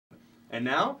And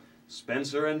now,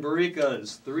 Spencer and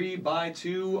Barika's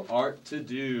 3x2 Art to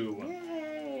Do.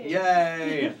 Yay!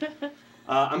 Yay!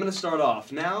 I'm going to start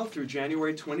off. Now, through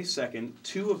January 22nd,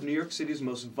 two of New York City's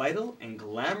most vital and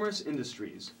glamorous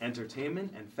industries,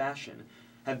 entertainment and fashion,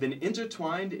 have been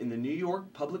intertwined in the New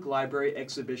York Public Library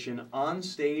exhibition On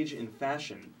Stage in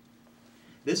Fashion.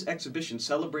 This exhibition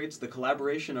celebrates the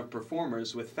collaboration of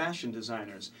performers with fashion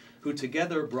designers, who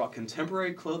together brought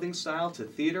contemporary clothing style to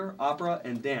theater, opera,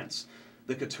 and dance.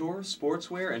 The couture,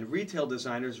 sportswear, and retail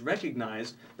designers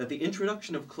recognized that the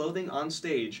introduction of clothing on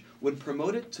stage would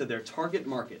promote it to their target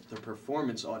market, the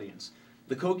performance audience.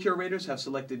 The co-curators have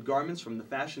selected garments from the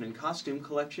fashion and costume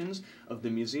collections of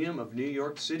the Museum of New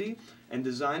York City, and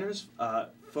designers,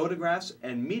 photographs,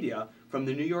 and media from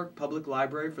the New York Public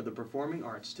Library for the Performing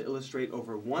Arts to illustrate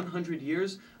over 100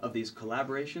 years of these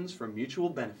collaborations for mutual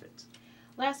benefit.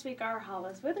 Last week, our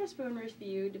Hollis Witherspoon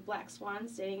reviewed Black Swan,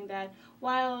 stating that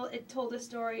while it told a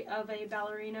story of a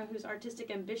ballerina whose artistic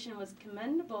ambition was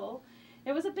commendable,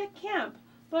 it was a bit camp.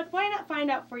 But why not find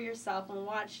out for yourself and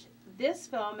watch this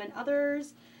film and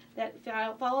others that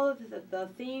follow the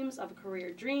themes of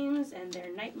career dreams and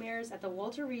their nightmares at the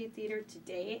Walter Reed Theater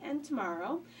today and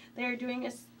tomorrow. They are doing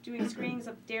screenings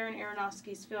of Darren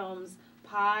Aronofsky's films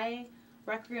Pi,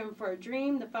 Requiem for a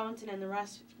Dream, The Fountain, and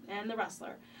The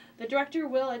Wrestler. The director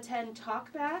will attend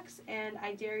talkbacks, and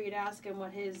I dare you to ask him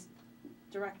what his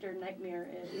director nightmare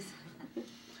is.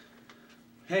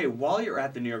 Hey, while you're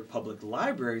at the New York Public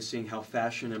Library seeing how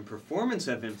fashion and performance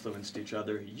have influenced each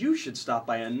other, you should stop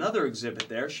by another exhibit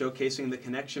there showcasing the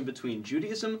connection between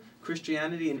Judaism,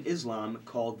 Christianity, and Islam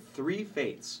called Three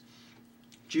Faiths.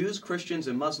 Jews, Christians,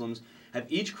 and Muslims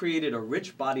have each created a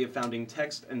rich body of founding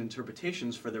text and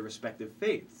interpretations for their respective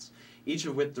faiths, each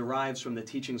of which derives from the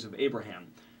teachings of Abraham.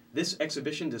 This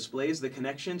exhibition displays the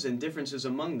connections and differences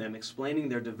among them, explaining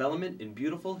their development in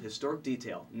beautiful historic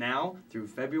detail, now through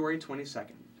February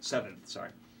 7th.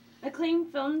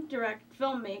 Acclaimed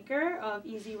filmmaker of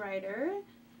Easy Rider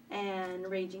and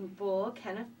Raging Bull,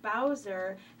 Kenneth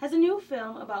Bowser, has a new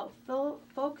film about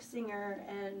folk singer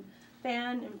and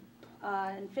fan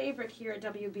and favorite here at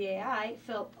WBAI,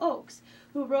 Phil Oakes,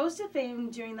 who rose to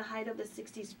fame during the height of the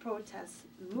 60s protest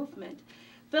movement.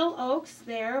 Phil Oakes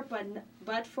there,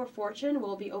 but for Fortune,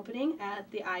 will be opening at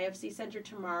the IFC Center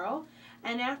tomorrow.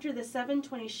 And after the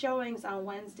 7:20 showings on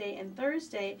Wednesday and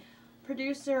Thursday,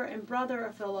 producer and brother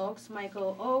of Phil Oakes,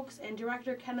 Michael Oakes, and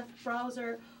director Kenneth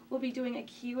Bowser will be doing a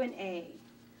Q&A.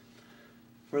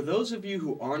 For those of you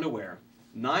who aren't aware,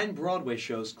 9 Broadway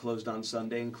shows closed on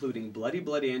Sunday, including Bloody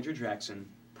Bloody Andrew Jackson,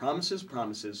 Promises,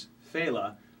 Promises,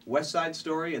 Fela, West Side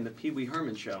Story, and The Pee Wee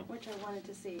Herman Show. Which I wanted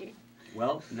to see.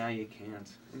 Well, now you can't.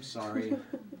 I'm sorry.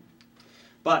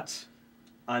 But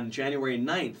on January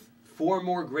 9th, 4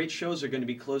 more great shows are going to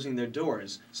be closing their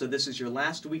doors, so this is your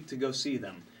last week to go see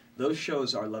them. Those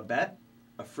shows are La Bette,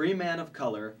 A Free Man of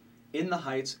Color, In the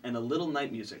Heights, and A Little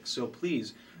Night Music. So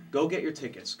please, go get your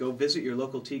tickets. Go visit your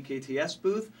local TKTS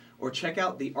booth, or check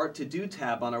out the Art to Do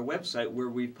tab on our website where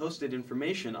we've posted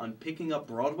information on picking up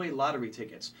Broadway lottery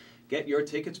tickets. Get your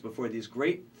tickets before these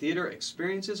great theater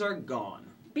experiences are gone.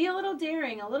 Be a little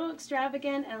daring, a little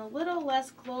extravagant, and a little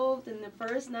less clothed in the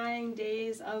first 9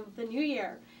 days of the new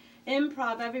year.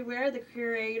 Improv Everywhere, the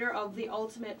creator of the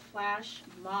ultimate flash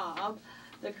mob,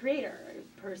 the creator,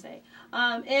 per se,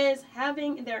 is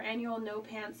having their annual No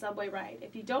Pants Subway ride.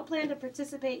 If you don't plan to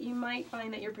participate, you might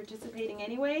find that you're participating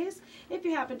anyways if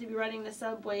you happen to be running the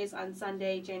subways on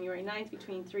Sunday, January 9th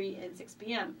between 3 and 6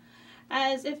 p.m.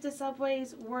 As if the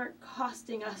subways weren't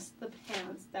costing us the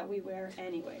pants that we wear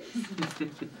anyways.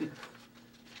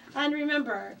 And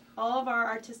remember, all of our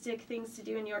artistic things to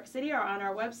do in New York City are on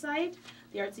our website,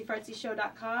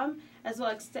 theartsyfartsyshow.com, as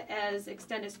well as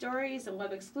extended stories and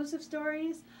web-exclusive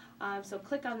stories. So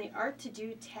click on the Art to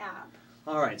Do tab.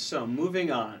 All right, so moving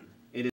on.